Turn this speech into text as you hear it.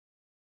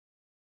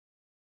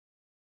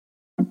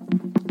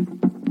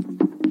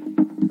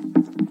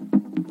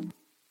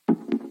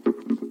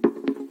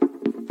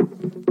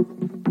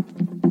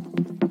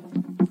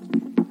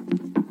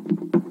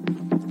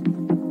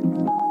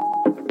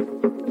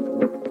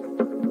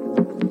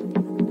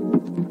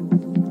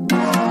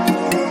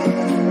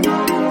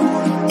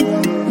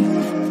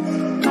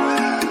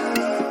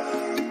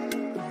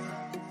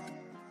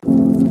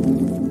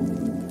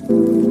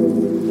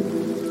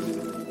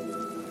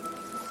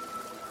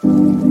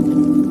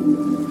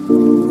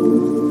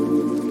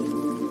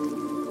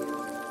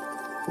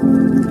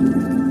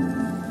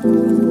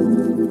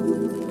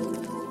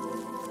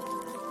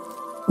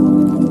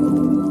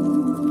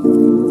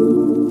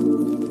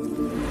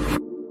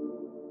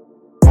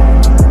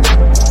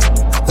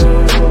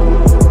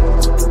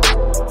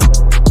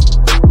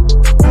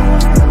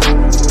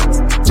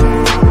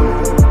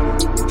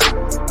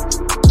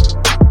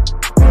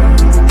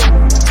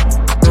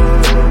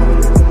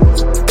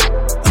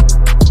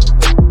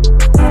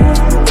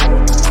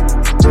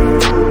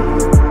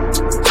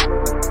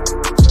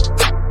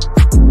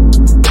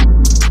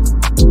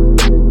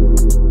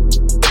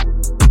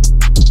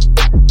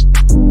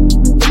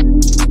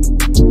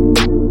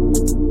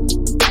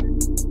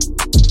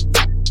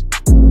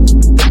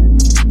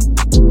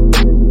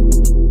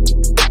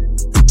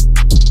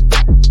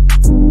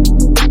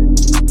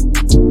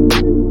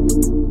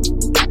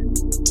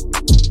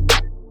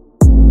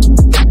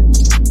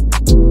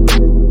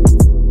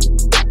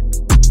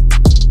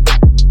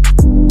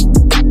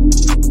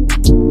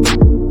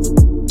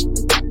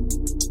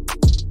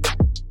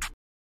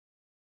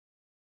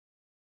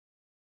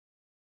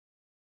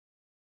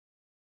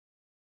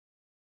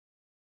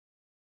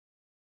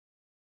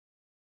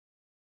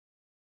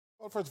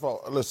Well, first of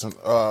all, listen,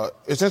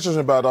 it's interesting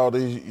about all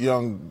these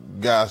young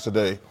guys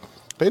today.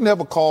 They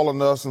never call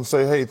on us and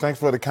say, hey, thanks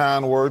for the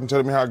kind word and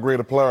telling me how great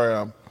a player I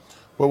am.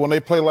 But when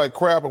they play like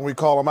crap and we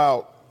call them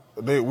out,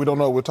 we don't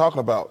know what we're talking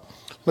about.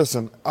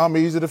 Listen, I'm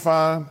easy to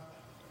find.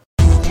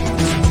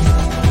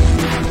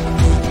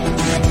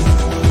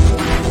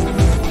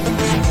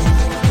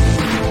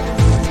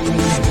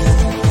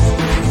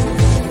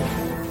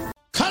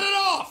 Cut it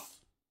off!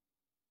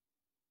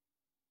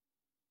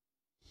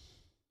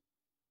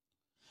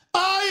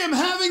 I am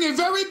having a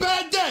very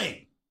bad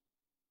day.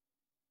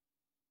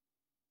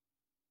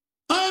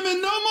 I am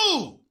in no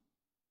mood.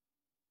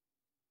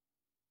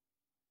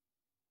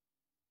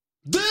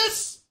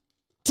 This,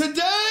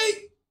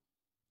 today,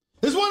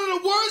 is one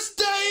of the worst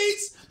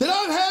days that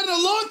I've had in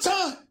a long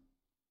time.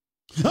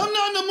 I'm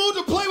not in the mood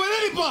to play with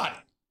anybody.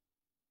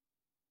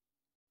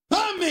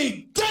 I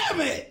mean,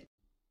 damn it!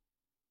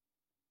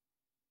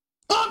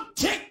 I'm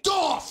ticked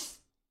off!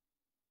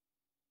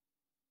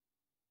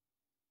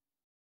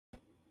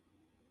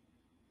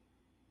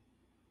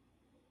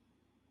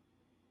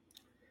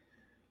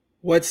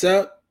 What's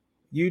up,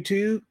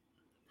 YouTube,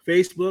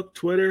 Facebook,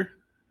 Twitter?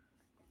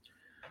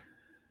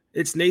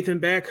 It's Nathan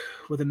back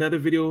with another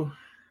video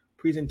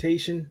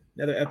presentation,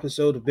 another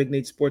episode of Big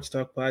Nate Sports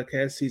Talk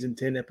Podcast, Season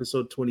 10,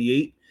 Episode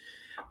 28.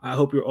 I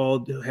hope you're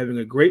all having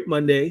a great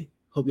Monday.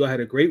 Hope you all had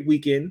a great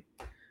weekend.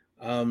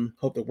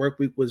 Hope the work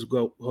week was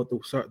go. Hope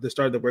the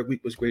start of the work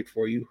week was great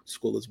for you.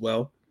 School as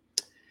well.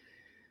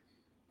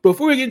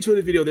 Before we get into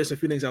the video, there's a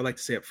few things I'd like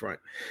to say up front.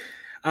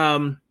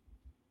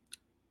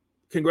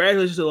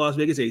 Congratulations to the Las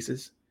Vegas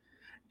Aces,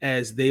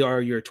 as they are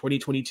your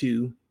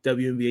 2022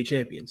 WNBA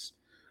champions.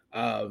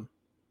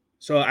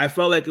 So I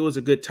felt like it was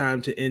a good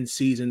time to end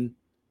season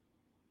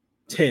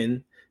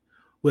 10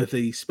 with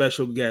a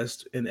special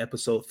guest in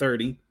episode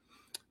 30.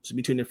 So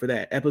be tuned in for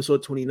that.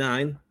 Episode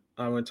 29,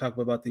 I'm going to talk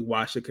about the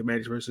Washington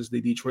Commanders versus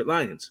the Detroit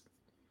Lions.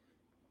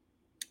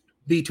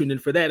 Be tuned in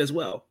for that as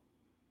well.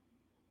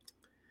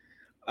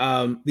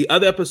 The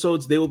other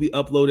episodes, they will be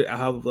uploaded.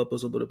 I'll have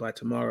episodes uploaded by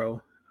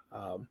tomorrow.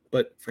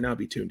 But for now,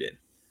 be tuned in.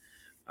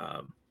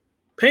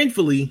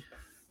 Painfully,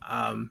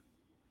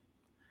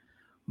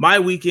 my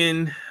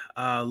weekend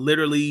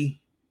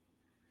literally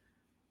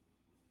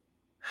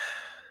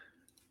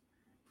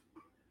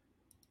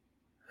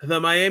the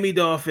Miami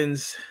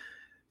Dolphins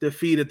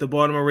defeated the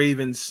Baltimore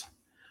Ravens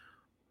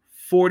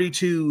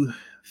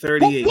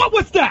 42-38. What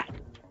was that?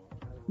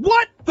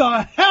 What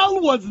the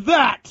hell was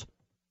that?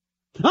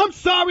 I'm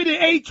sorry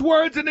the H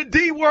words and the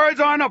D words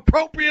aren't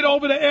appropriate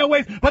over the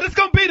airways, but it's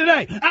going to be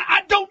today.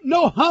 I don't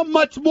know how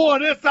much more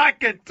of this I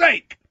can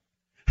take.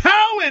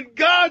 How in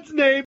God's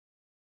name?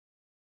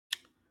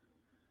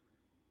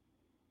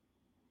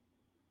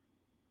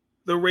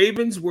 The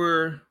Ravens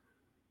were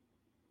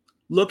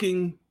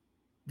looking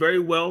very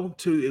well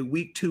to a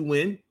week 2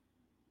 win.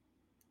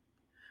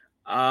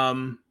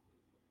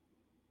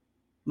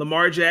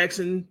 Lamar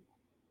Jackson,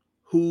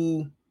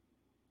 who,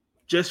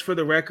 just for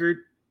the record,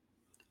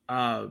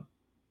 had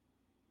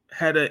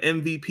an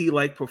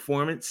MVP-like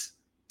performance.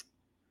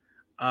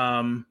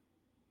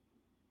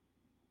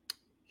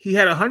 He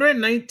had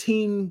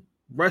 119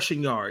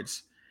 rushing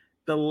yards.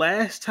 The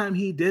last time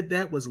he did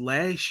that was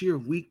last year,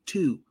 week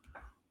 2.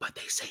 But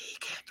they say he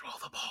can't throw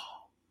the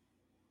ball.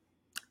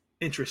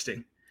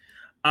 Interesting.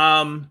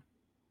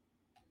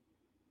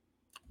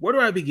 Where do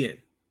I begin?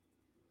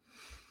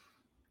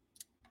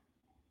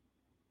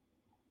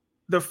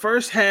 The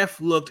first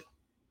half looked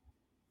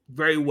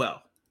very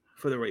well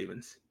for the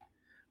Ravens.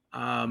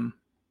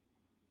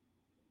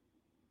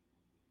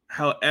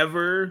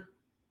 However,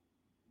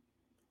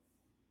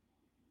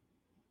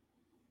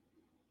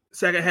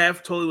 second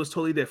half was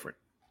totally different.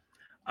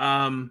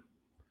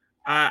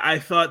 I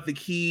thought the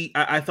key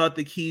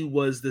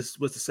was the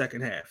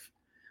second half.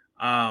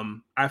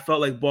 I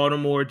felt like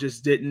Baltimore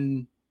just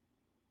didn't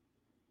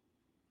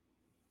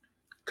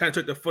kind of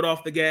took the foot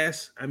off the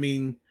gas. I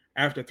mean,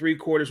 After 3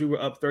 quarters, we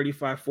were up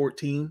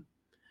 35-14.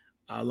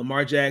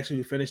 Lamar Jackson,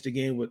 who finished the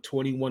game with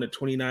 21 to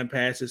 29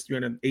 passes,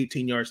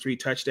 318 yards, 3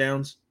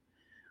 touchdowns.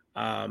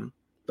 The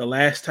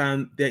last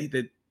time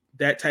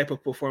that type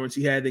of performance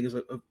he had, I think, is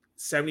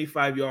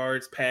 75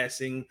 yards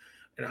passing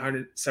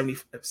and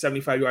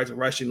 75 yards of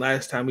rushing.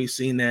 Last time we've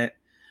seen that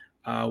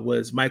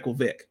was Michael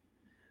Vick.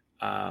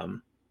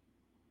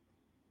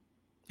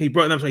 He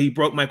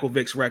broke Michael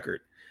Vick's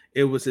record.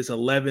 It was his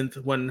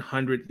 11th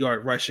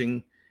 100-yard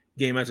rushing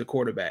game as a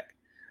quarterback.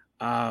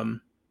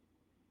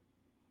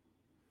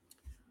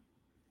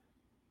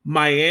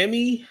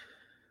 Miami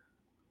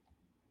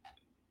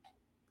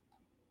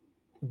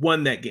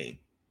won that game.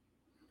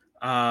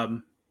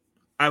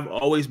 I've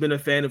always been a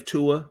fan of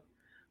Tua.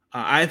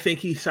 I think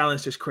he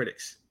silenced his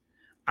critics.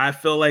 I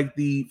feel like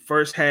the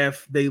first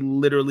half, they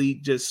literally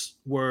just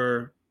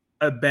were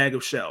a bag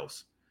of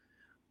shells.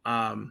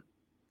 I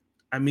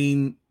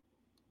mean,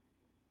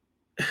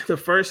 the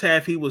first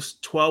half, he was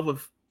 12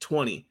 of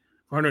 20,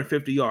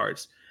 150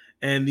 yards.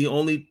 And the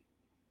only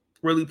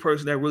really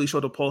person that really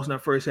showed the pulse in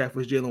that first half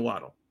was Jalen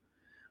Waddle.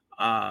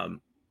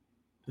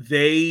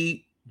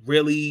 They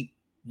really,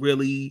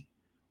 really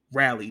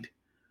rallied.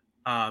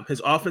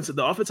 The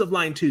offensive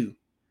line too,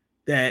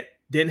 that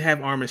didn't have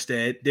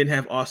Armstead, didn't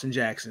have Austin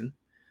Jackson.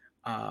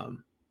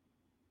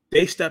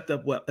 They stepped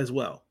up well as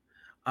well.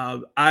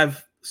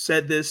 I've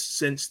said this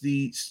since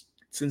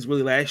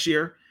really last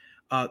year.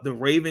 The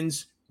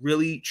Ravens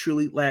really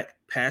truly lack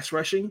pass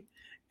rushing,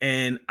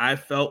 and I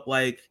felt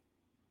like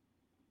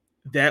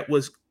that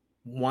was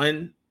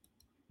one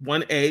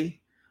a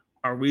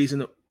reason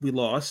that we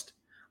lost.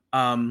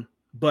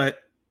 But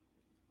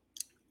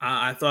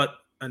I thought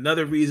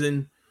another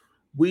reason,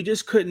 we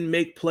just couldn't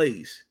make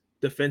plays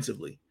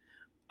defensively.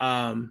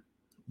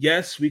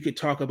 Yes, we could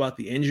talk about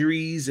the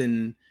injuries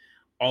and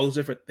all those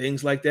different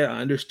things like that. I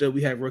understood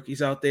we have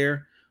rookies out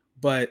there,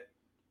 but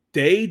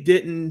they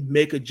didn't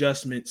make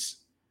adjustments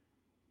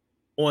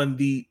on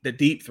the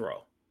deep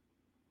throw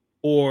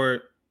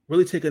or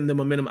really taking the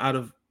momentum out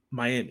of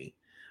Miami.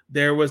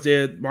 There was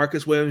the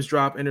Marcus Williams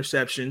drop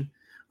interception.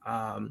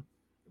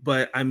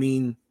 But I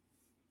mean,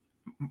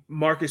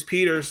 Marcus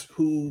Peters,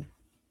 who's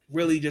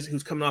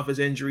coming off his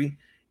injury,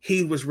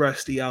 he was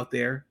rusty out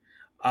there.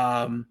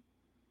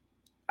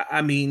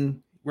 I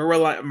mean,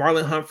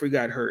 Marlon Humphrey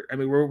got hurt. I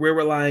mean, we're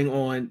relying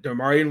on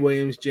Damarian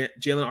Williams,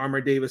 Jalen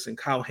Armour-Davis, and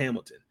Kyle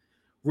Hamilton,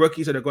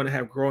 rookies that are going to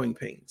have growing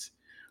pains.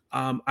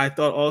 I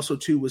thought also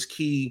too was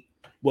key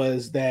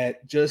was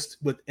that just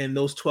within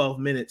those 12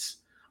 minutes,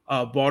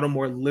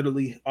 Baltimore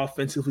literally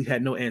offensively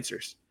had no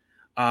answers.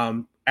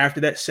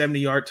 After that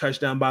 70-yard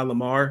touchdown by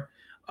Lamar,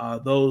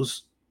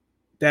 that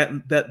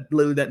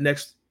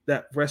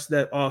rest of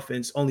that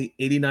offense only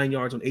 89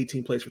 yards on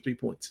 18 plays for 3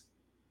 points.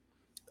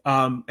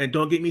 And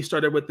don't get me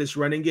started with this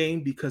running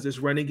game, because this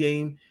running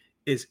game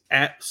is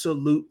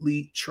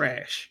absolutely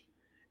trash.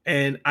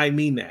 And I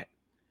mean that.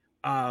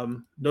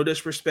 No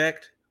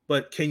disrespect,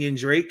 but Kenyon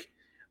Drake,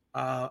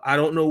 I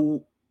don't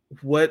know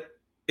what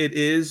it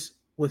is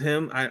with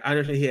him. I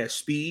understand he has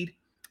speed.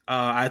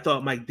 I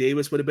thought Mike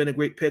Davis would have been a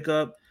great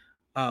pickup,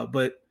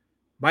 but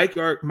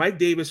Mike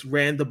Davis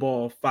ran the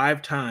ball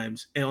 5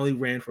 times and only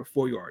ran for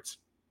 4 yards.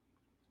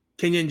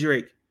 Kenyon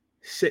Drake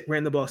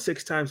ran the ball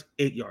 6 times,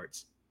 8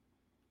 yards.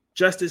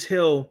 Justice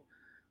Hill,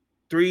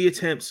 3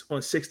 attempts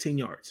on 16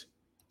 yards.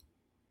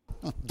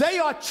 They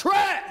are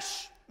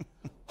trash.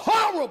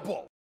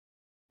 Horrible.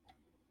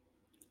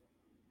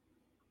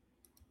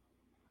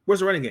 Where's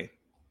the running game?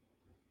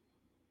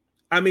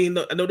 I mean,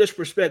 no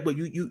disrespect, but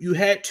you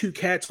had 2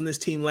 cats on this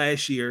team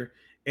last year,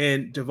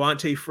 and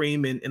Devontae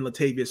Freeman and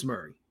Latavius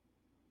Murray.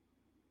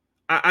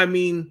 I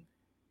mean,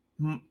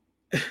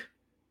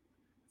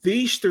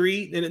 these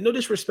 3, and no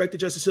disrespect to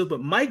Justice Hill,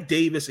 but Mike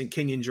Davis and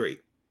Kenyon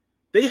Drake,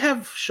 they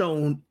have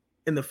shown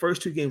in the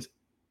first 2 games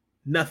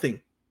nothing.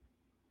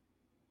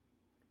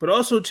 But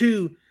also,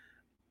 too,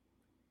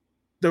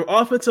 the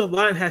offensive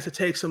line has to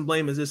take some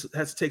blame, has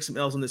to take some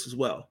L's on this as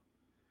well.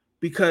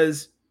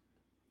 Because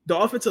the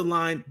offensive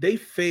line, they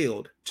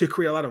failed to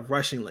create a lot of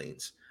rushing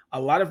lanes. A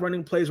lot of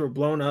running plays were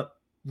blown up,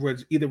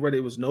 either where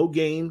there was no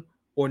gain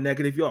or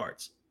negative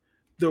yards.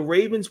 The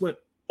Ravens went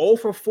 0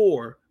 for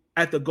 4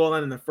 at the goal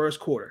line in the first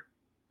quarter.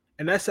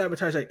 And that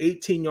sabotaged that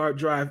 18-yard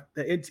drive,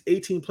 that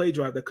 18-play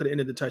drive that could have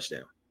ended the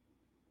touchdown.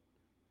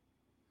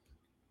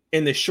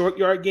 In the short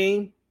yard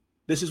game,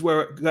 this is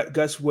where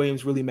Gus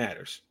Williams really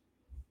matters.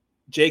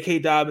 J.K.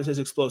 Dobbins has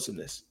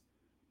explosiveness.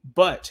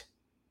 But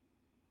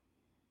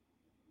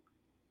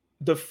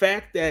the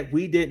fact that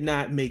we did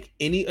not make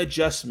any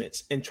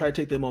adjustments and try to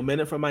take the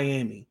momentum from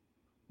Miami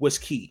was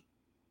key.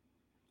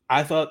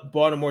 I thought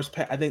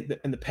I think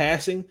that in the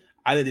passing,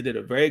 I think they did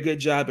a very good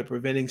job at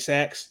preventing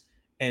sacks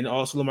and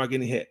also Lamar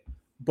getting hit.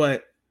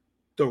 But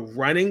the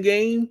running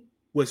game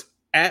was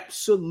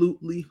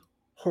absolutely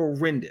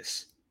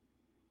horrendous.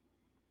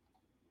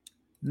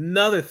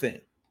 Another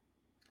thing,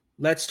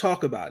 let's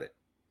talk about it.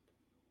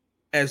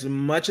 As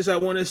much as I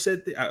want to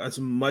say, as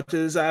much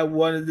as I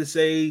wanted to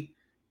say,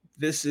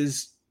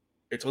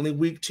 it's only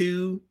week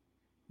 2.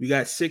 We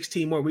got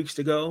 16 more weeks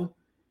to go.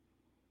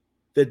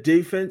 The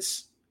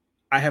defense,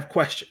 I have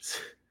questions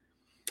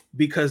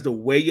because the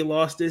way you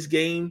lost this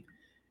game,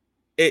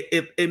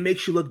 it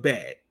makes you look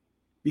bad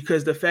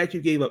because the fact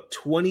you gave up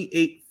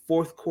 28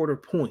 fourth quarter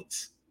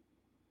points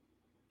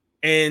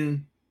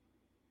and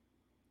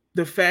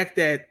the fact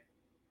that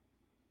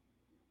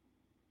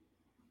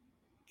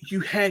you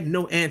had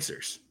no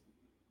answers.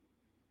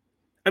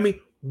 I mean,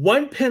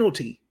 one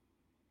penalty,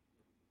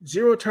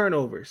 0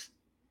 turnovers,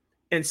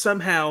 and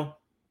somehow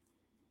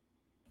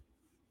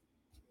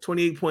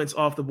 28 points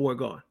off the board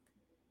gone.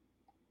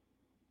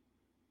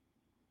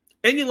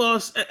 And you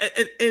lost,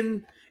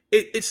 and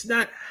it's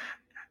not,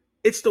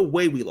 it's the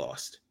way we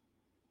lost.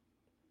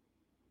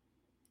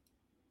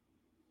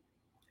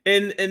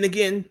 And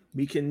again,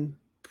 we can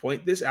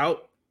point this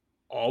out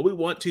all we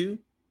want to.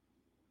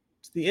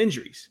 It's the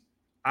injuries.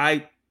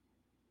 I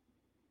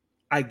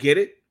get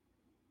it.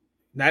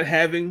 Not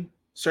having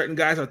certain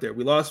guys out there.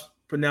 We lost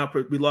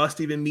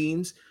Steven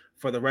Means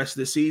for the rest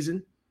of the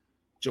season.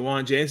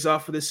 Jawan James is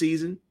off for the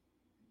season.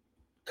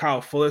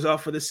 Kyle Fuller's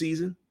off for the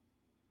season.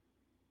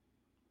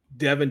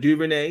 Devin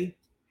Duvernay,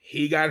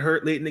 he got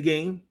hurt late in the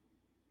game.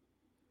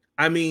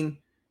 I mean,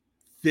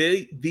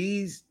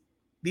 these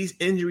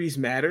injuries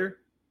matter.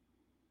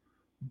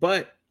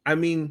 But, I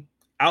mean,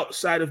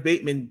 outside of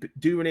Bateman,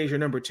 Duvernay is your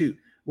number 2.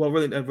 Well,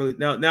 really, now it's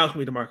going to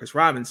be DeMarcus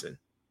Robinson.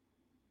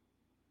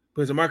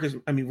 Because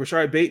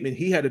Rashard Bateman,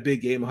 he had a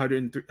big game,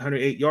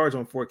 108 yards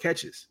on 4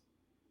 catches.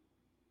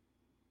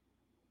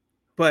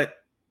 But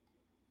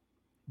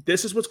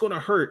this is what's going to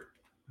hurt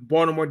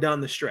Baltimore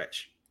down the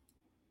stretch.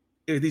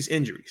 These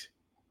injuries.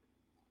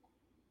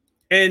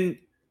 And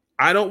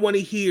I don't want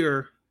to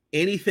hear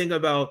anything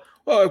about,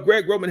 if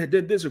Greg Roman had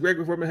done this or Greg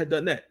Roman had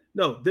done that.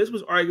 No, this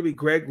was arguably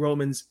Greg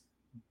Roman's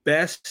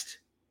best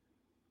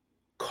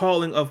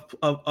calling of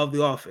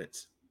the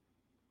offense.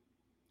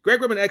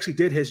 Greg Roman actually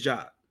did his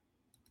job.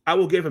 I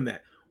will give him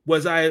that.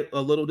 Was I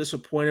a little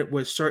disappointed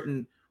with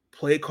certain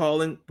play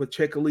calling,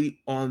 particularly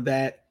on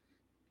that,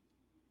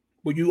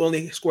 when you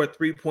only scored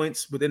 3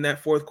 points within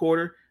that fourth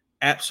quarter?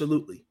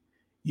 Absolutely.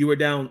 You were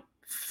down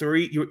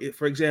 3.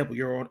 For example,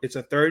 it's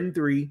a 3rd and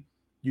 3.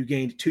 You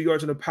gained 2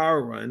 yards on a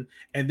power run,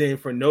 and then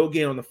for no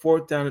gain on the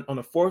fourth down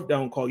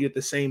call, you get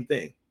the same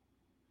thing.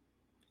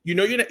 You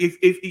know, you're not,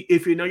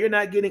 if you know you're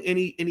not getting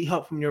any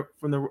help from your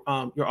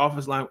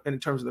offensive line in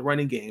terms of the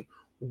running game,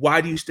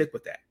 why do you stick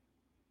with that?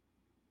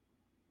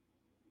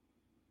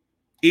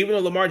 Even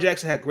though Lamar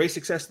Jackson had great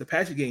success in the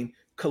passing game,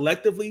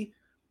 collectively,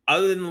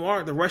 other than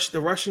Lamar,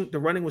 the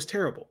running was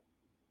terrible.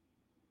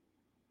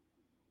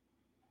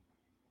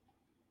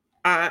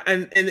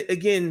 And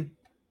again,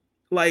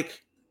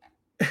 like,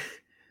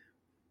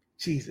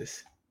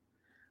 Jesus,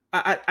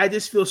 I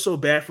just feel so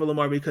bad for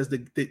Lamar because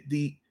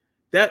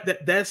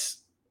that's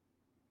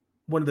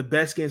one of the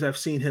best games I've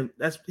seen him.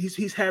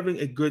 He's having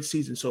a good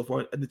season so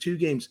far. In the 2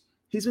 games,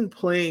 he's been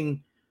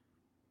playing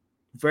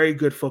very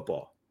good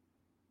football.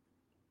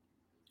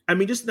 I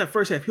mean, just in that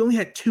first half, he only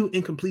had 2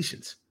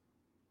 incompletions.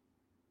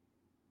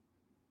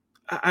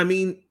 I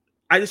mean,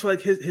 I just feel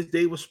like his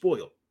day was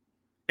spoiled.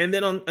 And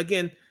then I'm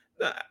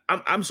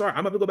sorry,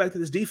 I'm going to go back to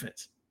this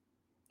defense.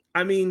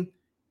 I mean,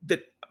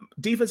 the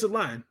defensive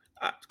line,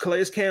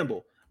 Calais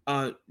Campbell,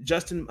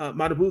 Justin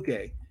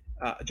Matabuke,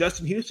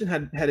 Justin Houston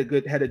had a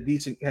good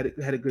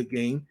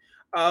game.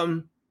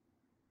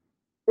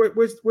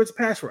 Where's the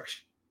pass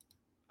rush?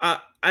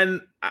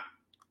 And I'm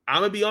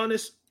gonna be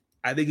honest,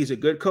 I think he's a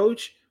good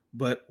coach,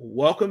 but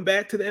welcome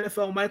back to the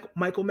NFL,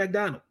 Michael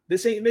McDonald.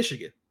 This ain't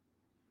Michigan.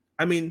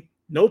 I mean,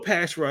 no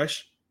pass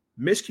rush,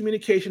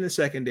 miscommunication in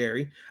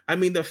secondary. I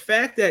mean, the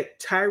fact that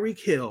Tyreek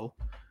Hill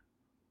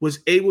was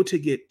able to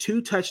get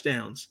 2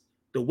 touchdowns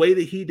the way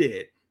that he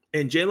did,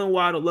 and Jalen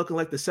Waddle looking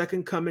like the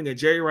second coming of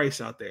Jerry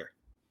Rice out there.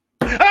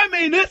 I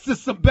mean, this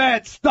is some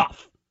bad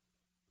stuff.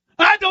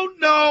 I don't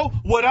know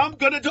what I'm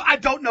going to do. I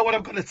don't know what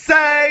I'm going to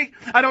say.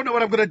 I don't know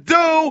what I'm going to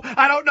do.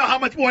 I don't know how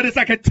much more of this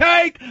I can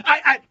take.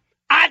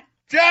 I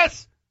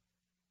just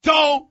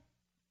don't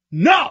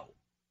know.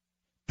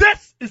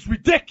 This is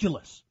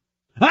ridiculous.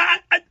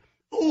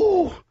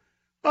 Oh,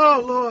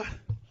 Lord.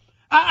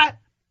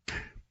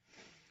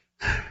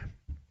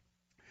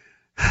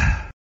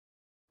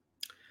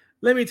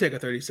 Let me take a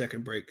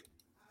 30-second break.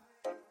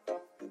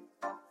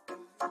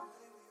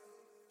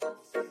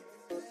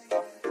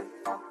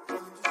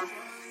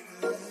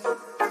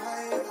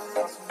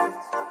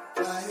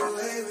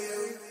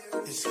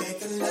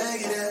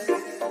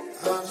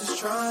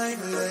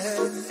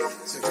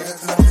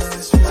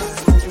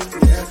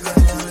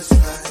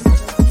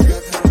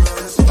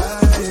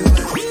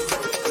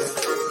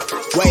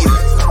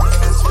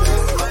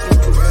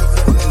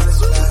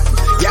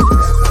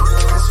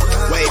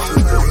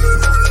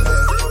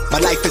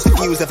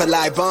 Of a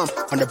live bomb.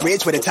 On the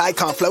bridge where the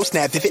Tycon flow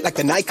snap, vivid like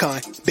the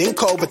Nikon. Been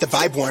cold but the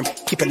vibe warm.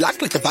 Keep it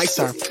locked like the vice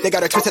arm. They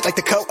got her twisted like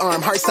the coat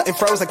arm. Heart something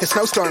froze like the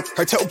snowstorm.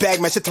 Her tote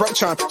bag match the throat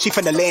charm. She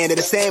from the land of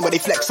the sand where they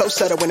flex so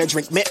subtle when her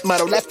drink mint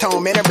muddle. Left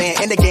home and her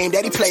man in the game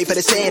that he played for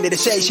the sand of the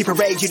shade. She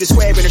parades you to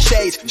square in her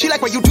shades. She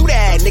like why you do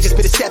that. Niggas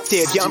be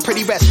deceptive. Yeah, I'm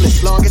pretty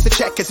restless. Long as the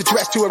check is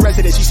addressed to a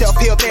resident. She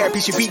self-heal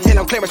therapy. She beat 10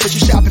 on clearance but she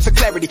shopping for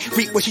clarity.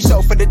 Reap what she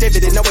sold for the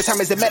dividend. Know what time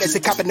is the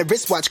medicine. Copping the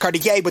wristwatch.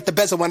 Cartier with the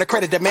bezel on the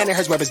credit. The man in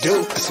hers where it's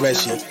due. I swear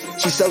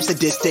she's so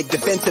sadistic.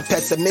 Defensive,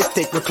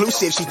 pessimistic,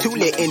 reclusive. She too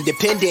lit,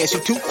 independent. She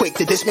too quick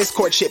to dismiss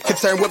courtship.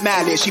 Concerned with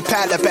malice. She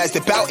pile up as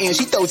the bout ends.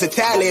 She throws a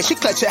talent. She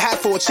clutch a half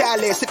full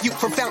chalice. Sip you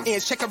from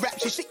fountains. Check her rap.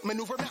 She chic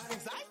maneuver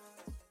mountains.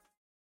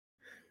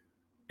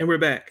 And we're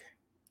back.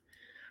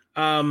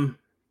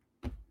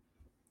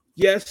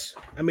 Yes,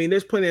 I mean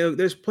there's plenty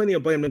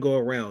of blame to go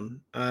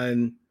around,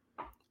 and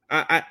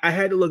I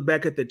had to look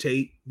back at the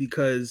tape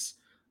because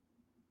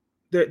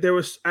there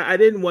was I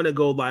didn't want to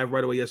go live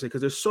right away yesterday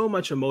because there's so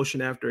much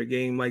emotion after a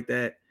game like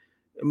that.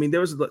 I mean,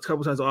 there was a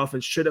couple times the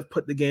offense should have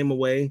put the game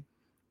away,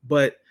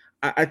 but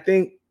I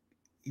think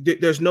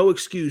there's no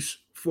excuse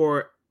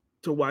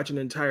to watch an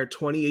entire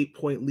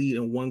 28-point lead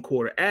in one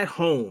quarter at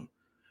home.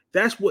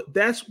 That's what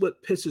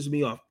pisses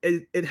me off.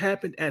 It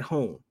happened at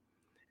home,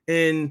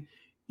 and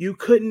you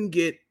couldn't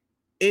get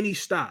any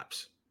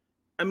stops.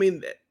 I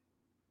mean,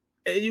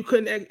 you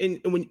couldn't.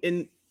 And when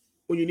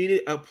you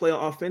needed a player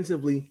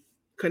offensively,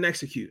 couldn't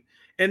execute.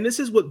 And this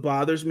is what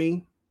bothers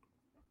me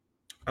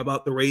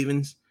about the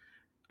Ravens,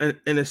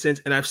 in a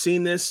sense. And I've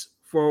seen this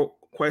for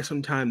quite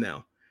some time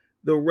now.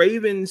 The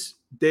Ravens,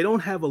 they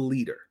don't have a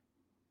leader.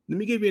 Let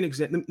me give you an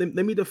example. Let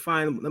me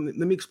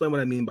explain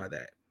what I mean by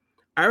that.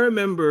 I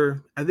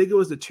remember, I think it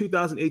was the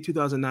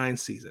 2008-2009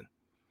 season.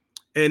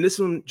 And this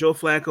one, Joe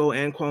Flacco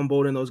and Quan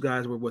Bolden, those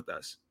guys were with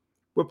us.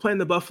 We're playing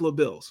the Buffalo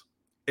Bills.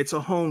 It's a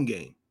home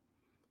game.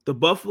 The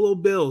Buffalo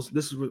Bills,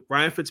 this is with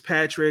Ryan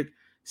Fitzpatrick,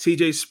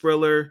 CJ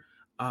Spriller,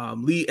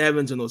 Lee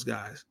Evans, and those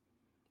guys.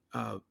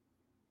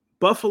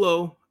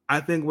 Buffalo, I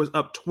think, was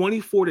up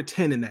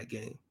 24-10 in that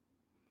game.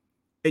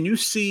 And you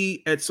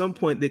see at some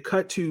point they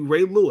cut to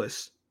Ray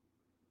Lewis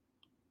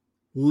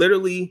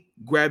literally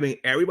grabbing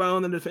everybody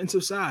on the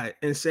defensive side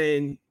and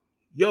saying,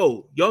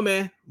 yo,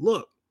 man,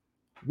 look,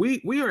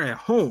 we are at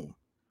home.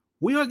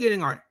 We are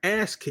getting our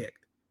ass kicked.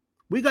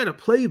 We got to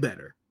play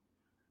better.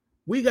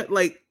 We got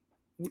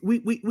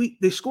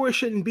the score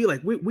shouldn't be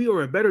like we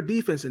are a better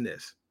defense in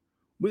this.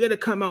 We got to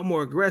come out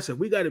more aggressive.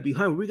 We got to be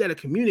hungry. We got to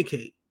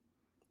communicate.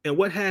 And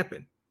what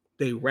happened?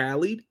 They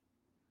rallied.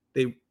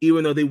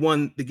 Even though they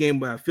won the game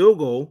by a field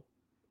goal,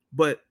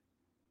 but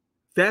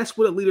that's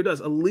what a leader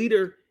does. A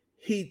leader,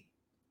 he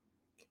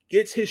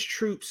gets his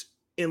troops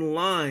in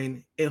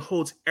line and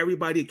holds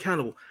everybody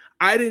accountable.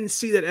 I didn't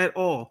see that at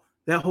all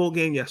that whole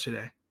game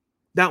yesterday.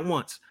 Not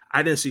once.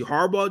 I didn't see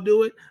Harbaugh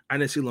do it. I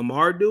didn't see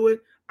Lamar do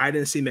it. I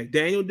didn't see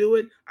McDaniel do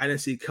it. I didn't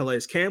see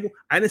Calais Campbell.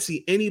 I didn't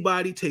see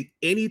anybody take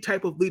any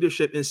type of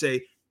leadership and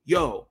say,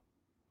 yo,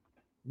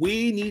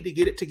 we need to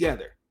get it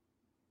together.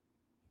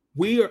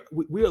 We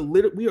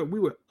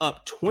were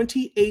up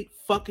 28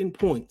 fucking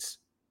points.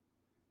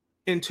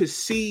 And to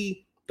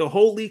see the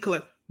whole league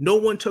collect, no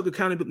one took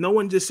accountability. No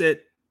one just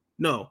said,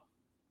 no,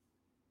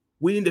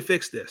 we need to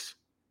fix this.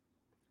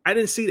 I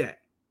didn't see that.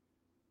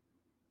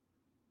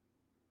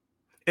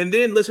 And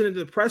then listening to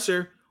the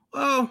presser,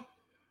 well,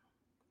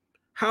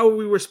 how will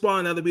we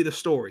respond? That'll be the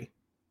story.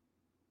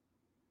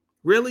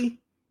 Really?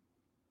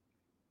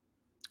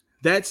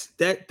 That's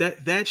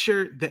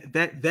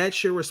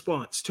your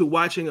response to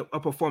watching a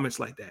performance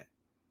like that.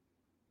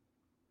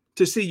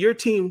 To see your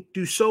team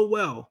do so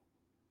well,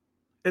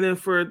 and then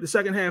for the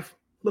second half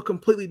look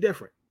completely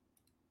different.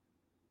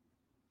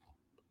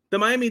 The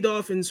Miami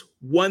Dolphins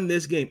won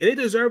this game, and they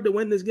deserved to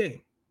win this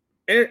game.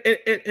 And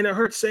it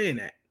hurts saying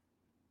that.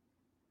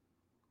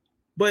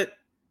 But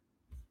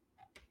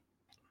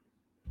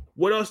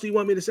what else do you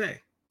want me to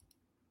say?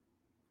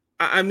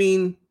 I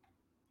mean,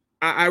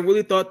 I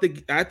really thought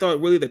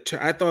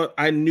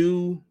I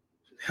knew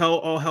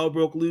all hell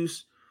broke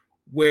loose,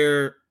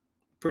 where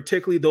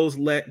particularly those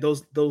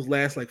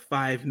last like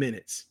 5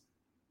 minutes,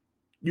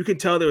 you can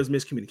tell there was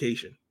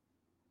miscommunication.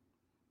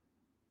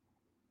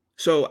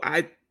 So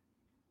I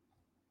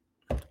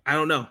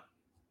don't know.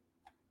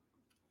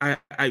 I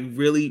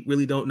really,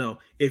 really don't know.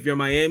 If you're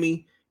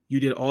Miami, you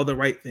did all the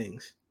right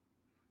things,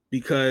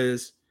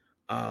 because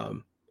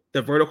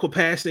the vertical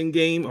passing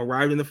game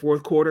arrived in the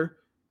fourth quarter.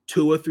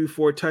 Tua threw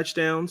 4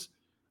 touchdowns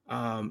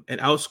and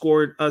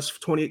outscored us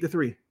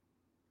 28-3.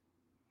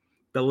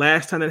 The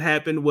last time that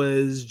happened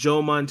was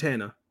Joe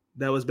Montana.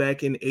 That was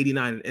back in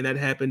 '89, and that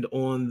happened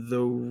on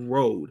the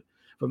road,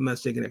 if I'm not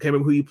mistaken. I can't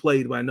remember who he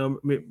played, but I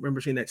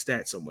remember seeing that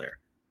stat somewhere.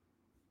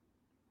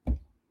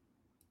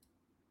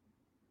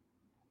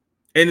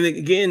 And then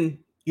again,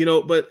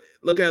 but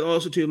look at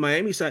also to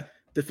Miami side,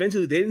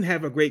 defensively, they didn't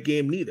have a great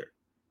game neither.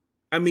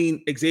 I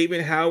mean,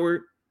 Xavier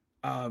Howard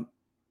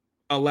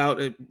allowed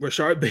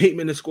Rashard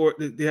Bateman to score.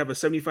 They have a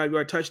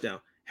 75-yard touchdown.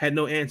 Had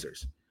no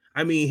answers.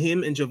 I mean,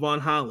 him and Javon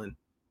Holland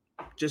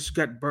just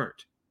got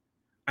burnt.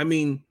 I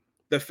mean,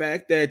 the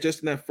fact that just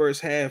in that first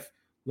half,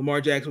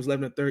 Lamar Jackson was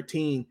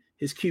 11-13,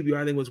 his QBR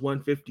I think was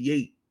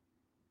 158.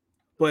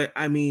 But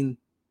I mean,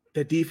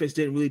 the defense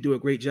didn't really do a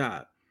great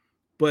job.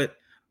 But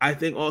I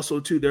think also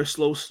too their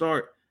slow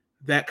start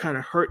that kind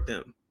of hurt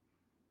them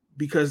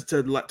because to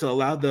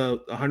allow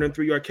the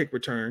 103-yard kick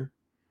return,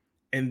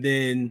 and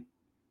then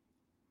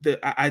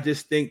I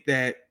just think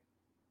that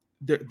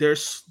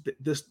there's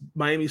this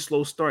Miami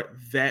slow start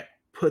that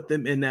put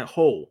them in that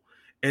hole,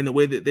 and the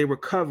way that they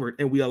recovered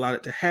and we allowed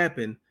it to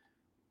happen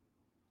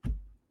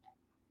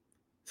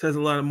says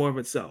a lot more of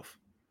itself.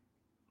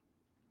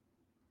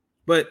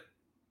 But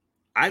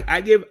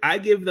I give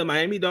the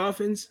Miami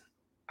Dolphins,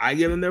 I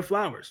give them their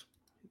flowers.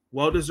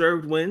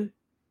 Well-deserved win.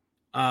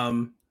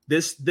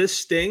 This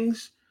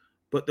stings,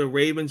 but the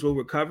Ravens will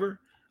recover.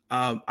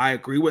 I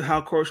agree with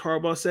how Coach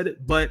Harbaugh said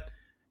it, but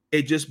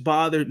it just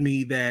bothered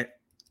me that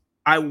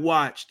I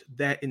watched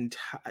that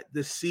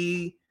to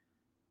see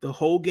the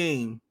whole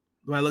game.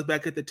 When I look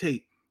back at the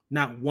tape,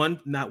 not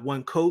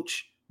one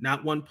coach,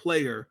 not one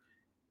player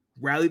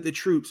rallied the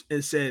troops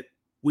and said,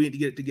 "We need to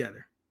get it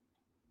together."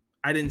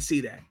 I didn't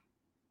see that.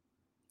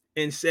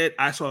 Instead,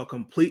 I saw a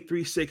complete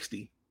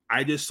 360.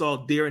 I just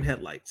saw deer in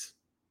headlights.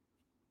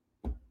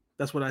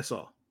 That's what I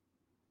saw.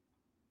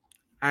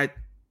 I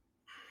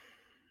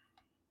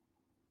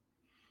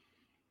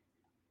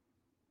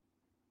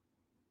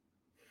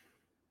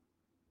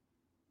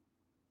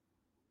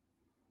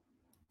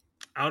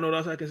don't know what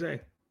else I can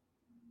say.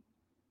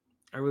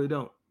 I really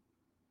don't.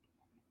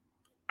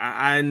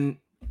 I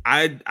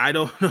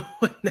don't know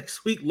what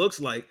next week looks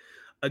like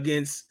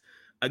against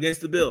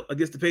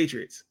the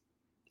Patriots.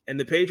 And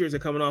the Patriots are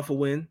coming off a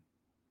win.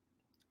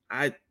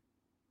 I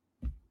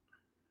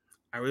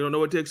really don't know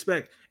what to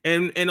expect.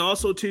 And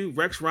also too,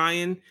 Rex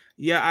Ryan,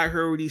 yeah, I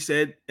heard what he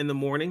said in the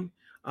morning.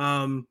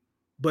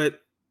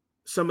 But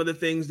some of the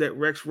things that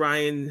Rex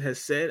Ryan has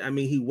said, I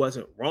mean, he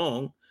wasn't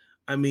wrong.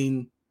 I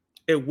mean,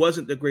 it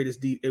wasn't the greatest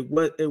it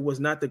was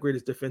not the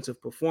greatest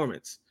defensive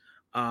performance.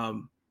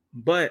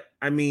 But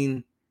I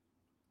mean,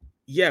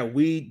 yeah,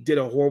 we did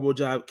a horrible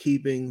job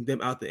keeping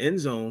them out the end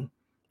zone.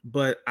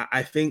 But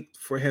I think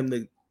for him,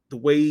 the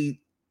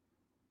way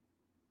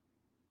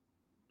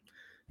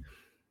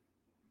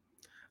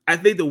I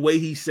think the way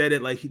he said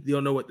it, like they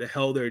don't know what the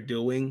hell they're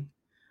doing.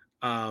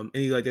 And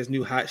he's like, this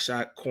new hot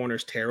shot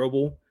corner's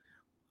terrible.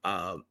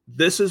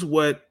 This is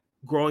what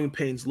growing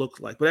pains look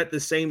like. But at the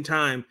same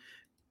time,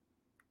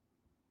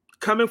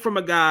 coming from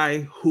a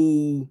guy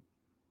who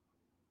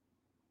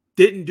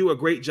didn't do a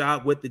great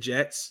job with the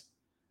Jets,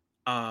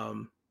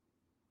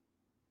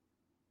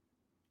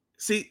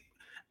 see,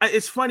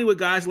 it's funny with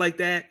guys like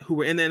that who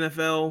were in the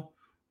NFL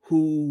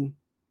who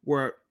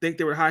think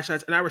they were hot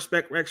shots, and I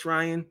respect Rex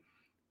Ryan,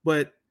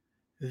 but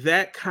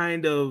that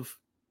kind of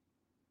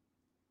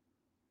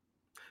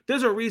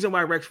there's a reason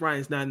why Rex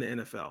Ryan's not in the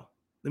NFL.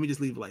 Let me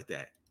just leave it like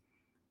that.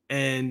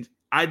 And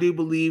I do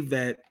believe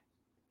that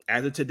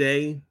as of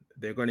today,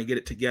 they're going to get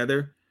it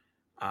together,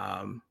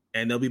 and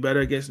they'll be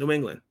better against New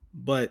England.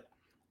 But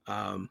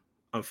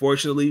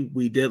unfortunately,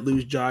 we did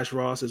lose Josh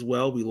Ross as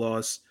well. We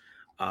lost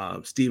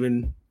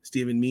Steven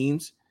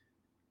Means,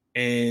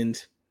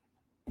 and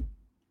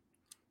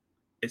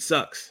it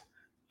sucks.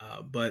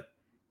 But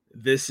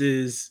this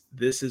is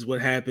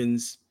what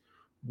happens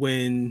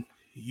when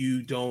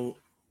you don't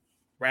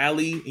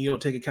rally and you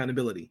don't take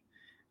accountability.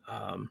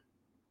 I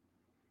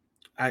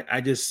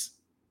just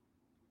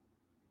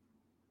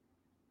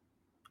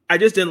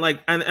didn't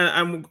like. And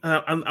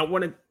I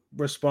want to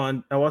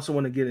respond. I also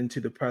want to get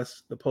into the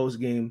post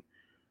game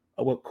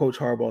of what Coach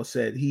Harbaugh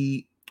said.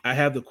 I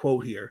have the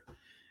quote here,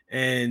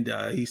 and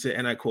he said,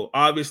 and I quote: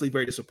 "Obviously,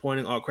 very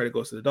disappointing. All credit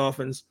goes to the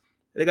Dolphins.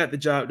 They got the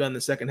job done in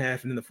the second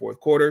half and in the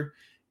fourth quarter.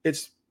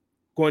 It's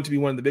going to be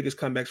one of the biggest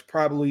comebacks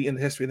probably in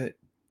the history of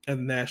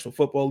the National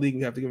Football League.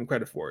 We have to give them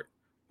credit for it.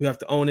 We have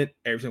to own it,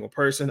 every single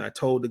person. I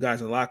told the guys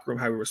in the locker room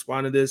how we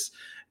respond to this.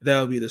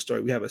 That'll be the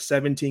story. We have a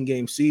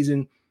 17-game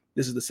season.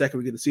 This is the second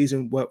week of the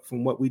season.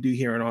 From what we do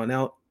here and on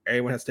out,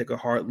 everyone has to take a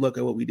hard look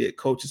at what we did.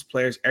 Coaches,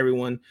 players,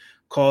 everyone,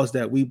 calls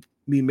that we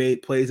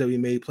made, plays that we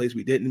made, plays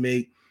we didn't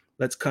make.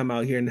 Let's come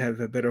out here and have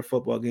a better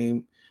football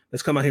game.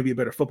 Let's come out here and be a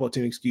better football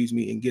team,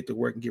 and get to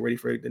work and get ready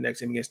for the next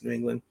game against New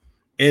England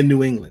in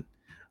New England."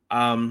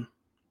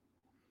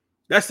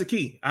 That's the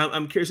key.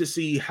 I'm curious to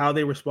see how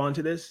they respond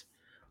to this.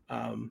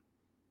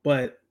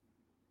 But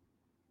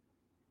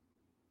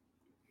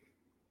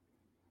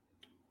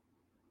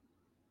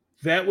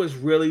that was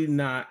really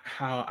not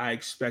how I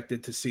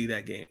expected to see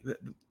that game,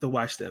 to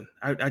watch them.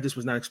 I just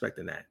was not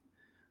expecting that.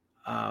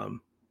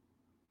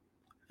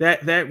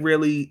 That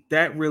really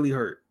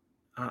hurt.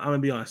 I'm gonna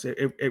be honest.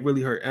 It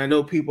really hurt. And I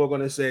know people are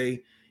gonna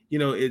say,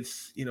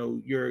 it's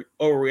you're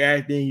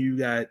overreacting. You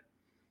got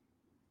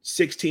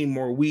 16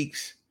 more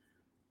weeks,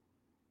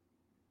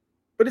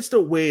 but it's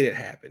the way it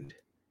happened.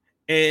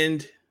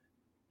 And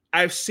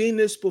I've seen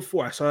this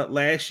before. I saw it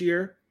last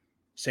year.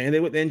 Same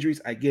thing with injuries.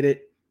 I get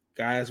it.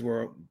 Guys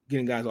were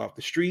getting guys off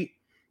the street.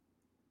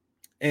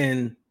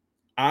 And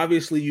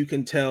obviously you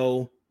can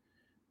tell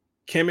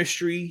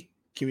chemistry,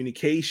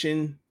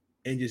 communication,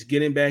 and just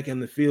getting back in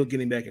the field,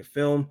 getting back in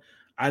film,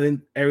 I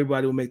think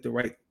everybody will make the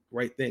right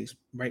things,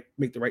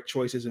 make the right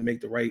choices, and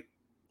make the right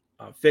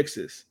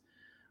fixes.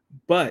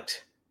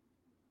 But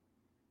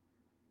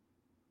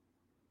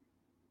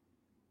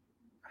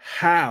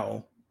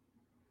how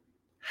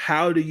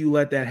do you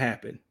let that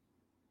happen?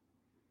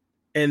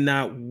 And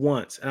not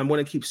once, and I'm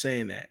going to keep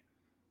saying that,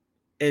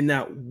 and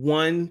not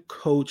one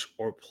coach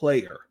or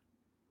player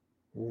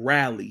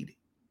rallied,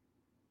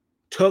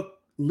 took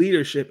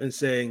leadership and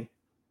saying,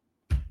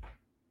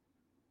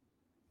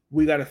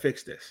 we got to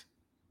fix this.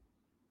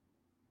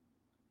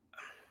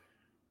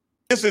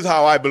 This is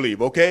how I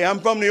believe, okay? I'm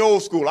from the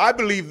old school. I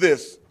believe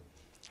this.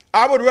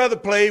 I would rather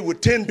play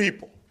with 10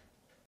 people.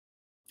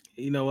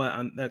 You know what?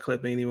 That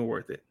clip ain't even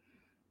worth it.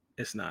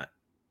 It's not.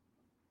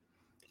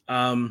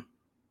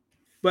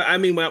 But I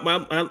mean, when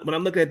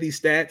I'm looking at these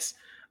stats,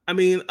 I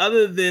mean,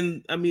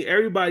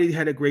 everybody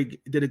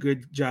did a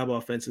good job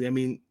offensively. I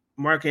mean,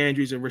 Mark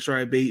Andrews and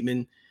Rashard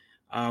Bateman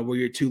were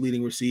your two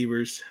leading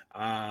receivers.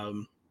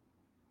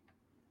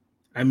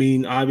 I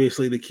mean,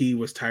 obviously the key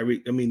was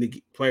Tyreek. I mean,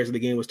 the players of the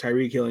game was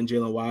Tyreek Hill and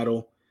Jalen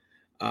Waddle.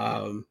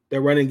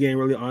 Their running game,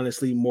 really,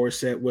 honestly,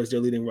 Morset was their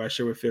leading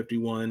rusher with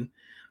 51.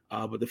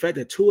 But the fact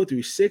that Tua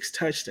threw 6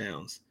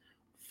 touchdowns,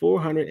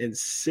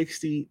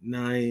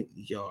 469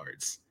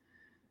 yards.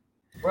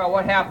 Well,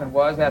 what happened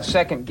was that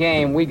second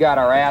game, we got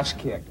our ass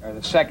kicked, or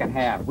the second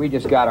half. We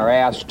just got our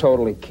ass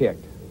totally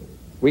kicked.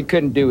 We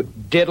couldn't do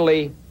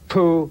diddly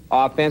poo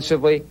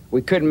offensively.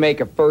 We couldn't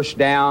make a first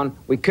down.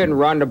 We couldn't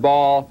run the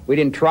ball. We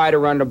didn't try to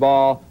run the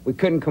ball. We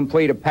couldn't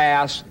complete a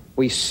pass.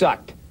 We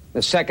sucked.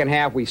 The second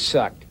half, we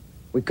sucked.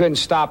 We couldn't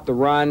stop the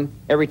run.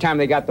 Every time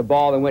they got the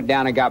ball, they went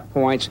down and got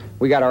points.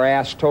 We got our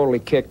ass totally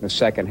kicked in the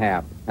second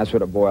half. That's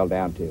what it boiled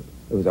down to.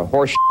 It was a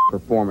horse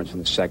performance in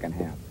the second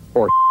half.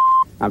 Horse.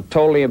 I'm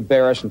totally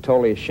embarrassed and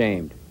totally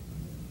ashamed.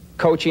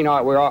 Coaching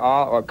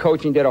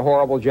did a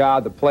horrible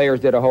job. The players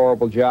did a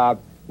horrible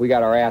job. We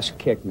got our ass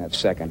kicked in that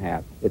second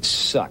half. It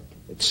sucked.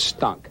 It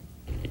stunk.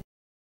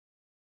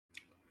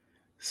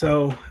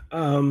 So,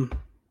 I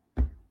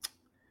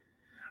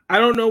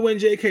don't know when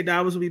J.K.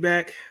 Dobbins will be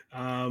back.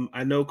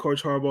 I know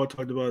Coach Harbaugh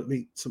talked about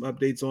some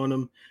updates on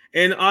him.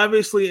 And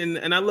obviously,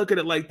 and I look at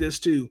it like this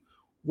too.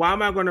 Why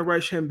am I going to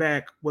rush him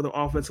back with an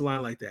offensive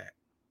line like that?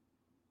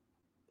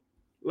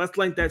 Let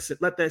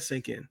that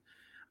sink in.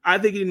 I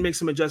think you need to make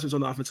some adjustments on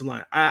the offensive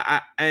line.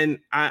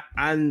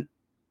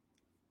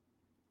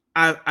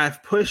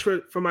 I've pushed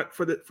for my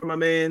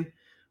man,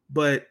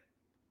 but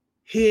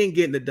he ain't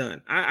getting it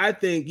done. I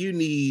think you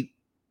need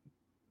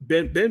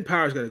Ben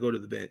Powers got to go to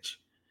the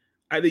bench.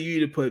 I think you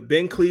need to put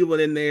Ben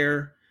Cleveland in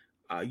there.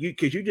 I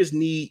just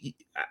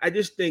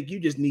think you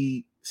just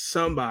need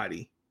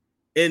somebody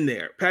in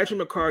there. Patrick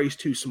McCarry's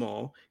too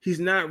small.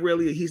 He's not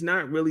really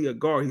a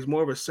guard. He's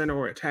more of a center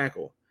or a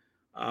tackle.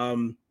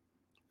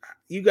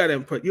 You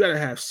gotta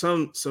have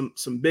some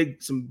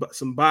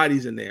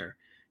bodies in there,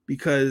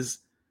 because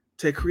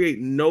to create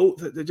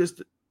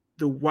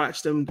to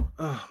watch them.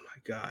 Oh my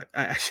God.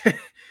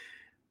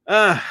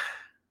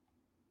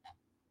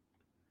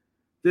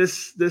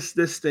 This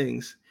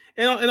stings.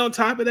 And on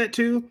top of that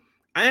too,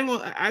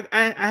 I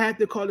had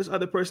to call this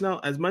other person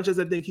out. As much as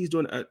I think he's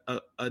doing a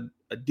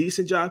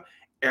decent job,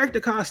 Eric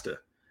DaCosta.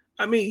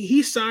 I mean,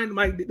 he signed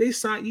Mike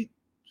Davis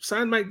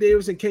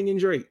and Kenyon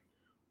Drake.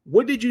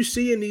 What did you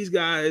see in these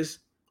guys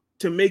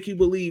to make you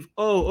believe,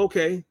 oh,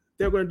 okay,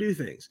 they're going to do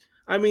things?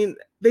 I mean,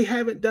 they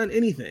haven't done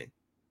anything.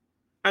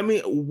 I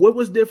mean, what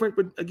was different?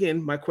 But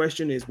again, my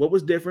question is, what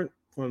was different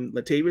from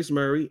Latavius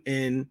Murray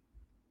and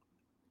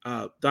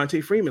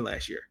Dante Freeman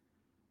last year?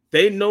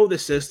 They know the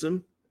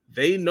system.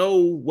 They know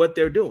what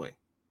they're doing.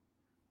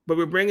 But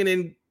we're bringing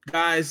in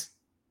guys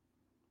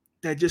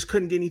that just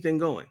couldn't get anything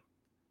going.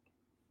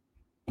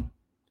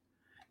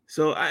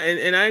 So I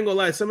ain't gonna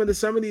lie, some of these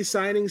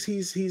signings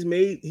he's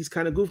made, he's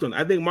kind of goofed on.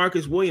 I think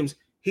Marcus Williams,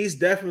 he's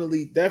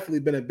definitely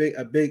been a big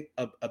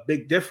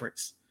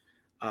difference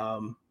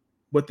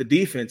with the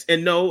defense.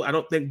 And no, I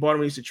don't think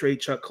Baltimore needs to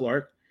trade Chuck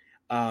Clark,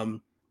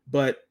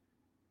 but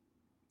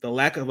the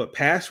lack of a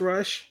pass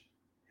rush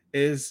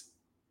is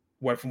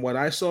from what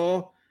I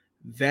saw,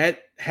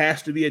 that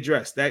has to be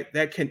addressed.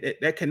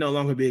 That can no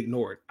longer be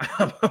ignored.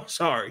 I'm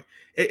sorry,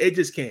 it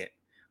just can't.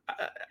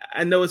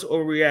 I know it's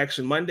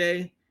overreaction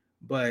Monday.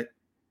 But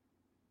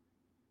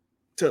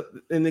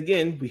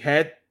again, we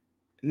had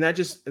not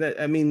just that.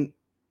 I mean,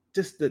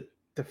 just the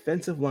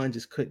defensive line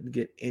just couldn't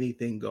get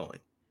anything going.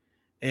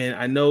 And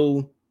I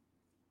know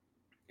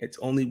it's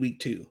only week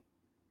 2,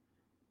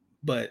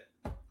 but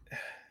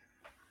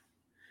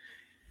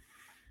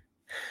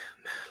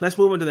let's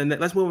move on to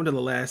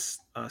the last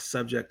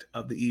subject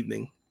of the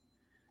evening,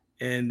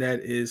 and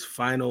that is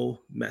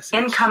final message.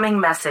 Incoming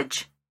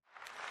message.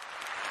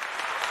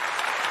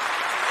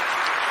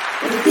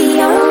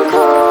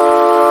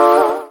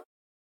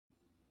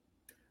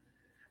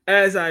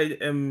 As I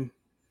am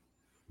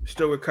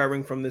still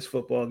recovering from this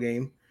football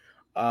game,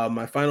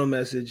 my final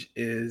message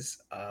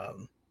is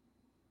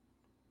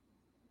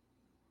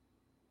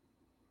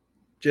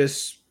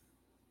just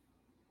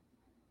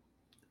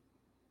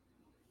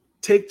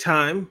take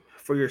time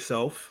for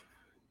yourself.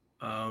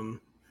 I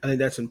think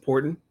that's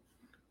important.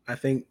 I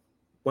think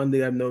one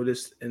thing I've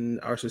noticed in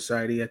our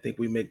society, I think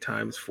we make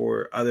times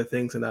for other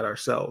things and not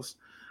ourselves.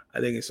 I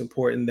think it's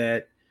important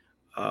that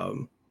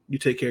you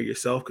take care of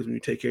yourself, because when you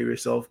take care of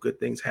yourself, good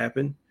things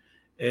happen,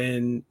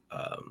 and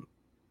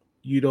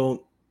you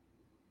don't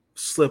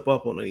slip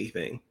up on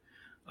anything.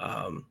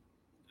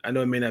 I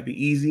know it may not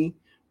be easy,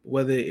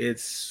 whether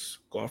it's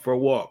going for a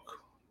walk,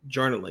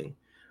 journaling,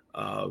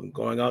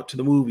 going out to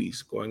the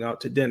movies, going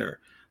out to dinner,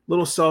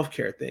 little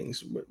self-care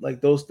things.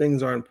 Like, those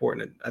things are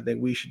important. I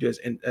think we should do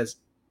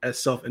as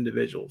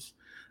self-individuals.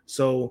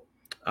 So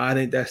I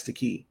think that's the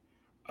key.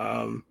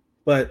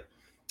 But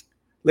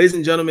ladies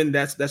and gentlemen,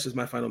 that's just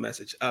my final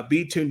message.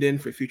 Be tuned in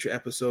for future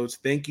episodes.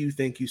 Thank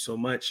you so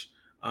much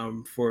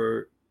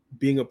for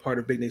being a part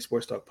of Big Nate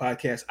Sports Talk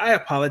podcast. I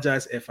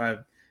apologize if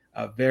I'm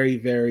very,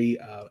 very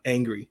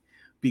angry,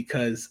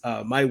 because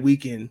my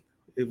weekend,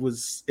 it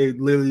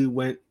literally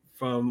went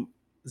from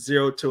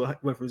 0 to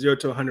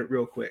 100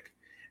 real quick,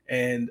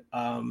 and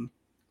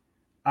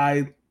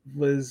I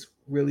was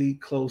really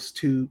close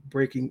to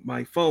breaking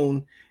my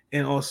phone,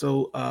 and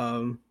also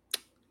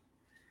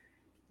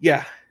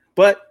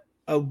but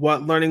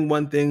learning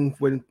one thing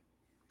when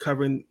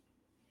covering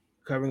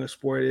a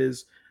sport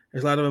is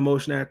there's a lot of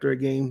emotion after a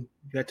game.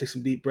 You got to take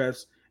some deep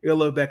breaths. You got to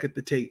look back at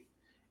the tape.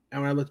 And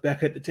when I looked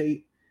back at the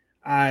tape,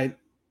 I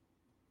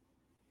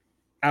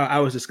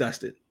was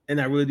disgusted.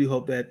 And I really do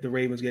hope that the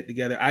Ravens get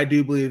together. I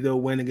do believe they'll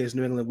win against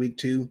New England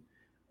week 3,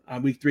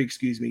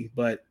 excuse me.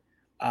 But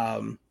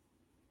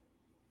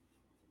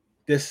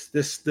this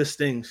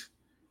stings.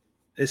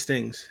 It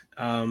stings.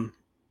 Probably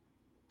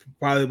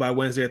by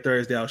Wednesday or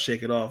Thursday, I'll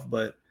shake it off.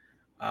 But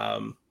I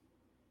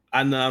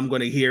know I'm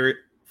going to hear it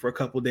for a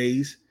couple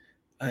days.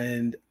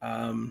 And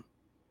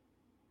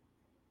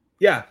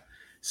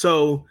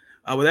so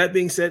with that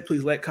being said,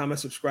 please like, comment,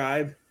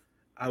 subscribe.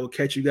 I will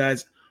catch you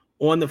guys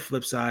on the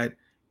flip side.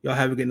 Y'all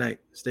have a good night.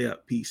 Stay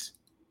up. Peace.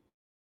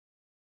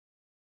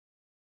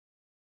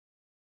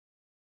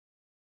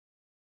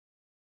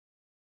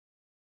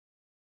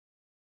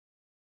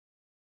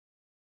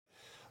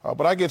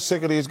 But I get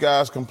sick of these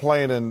guys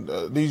complaining.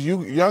 These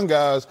young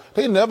guys,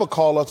 they never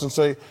call us and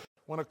say,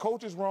 when a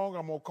coach is wrong,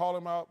 I'm going to call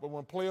him out. But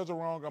when players are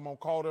wrong, I'm going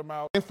to call them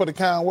out. Thanks for the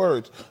kind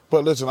words.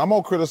 But listen, I'm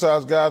going to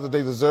criticize guys that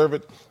they deserve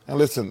it. And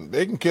listen,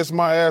 they can kiss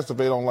my ass if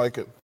they don't like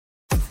it.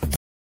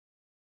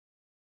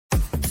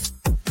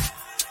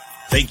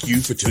 Thank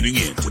you for tuning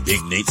in to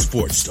Big Nate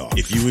Sports Talk.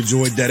 If you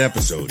enjoyed that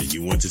episode and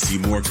you want to see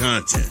more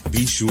content,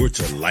 be sure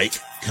to like,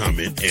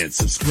 comment, and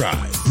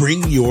subscribe.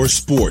 Bring your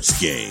sports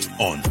game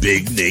on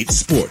Big Nate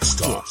Sports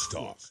Talk.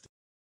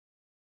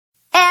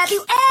 Have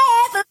you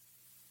ever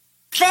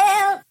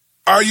felt?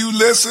 Are you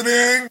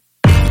listening?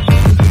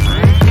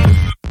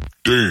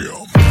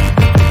 Damn.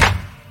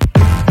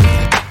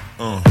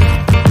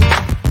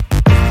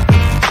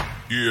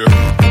 Yeah.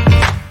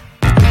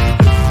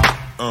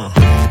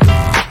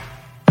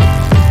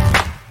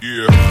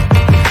 Yeah.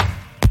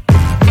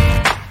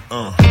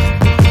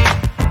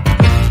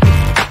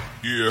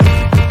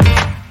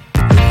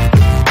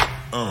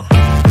 Yeah.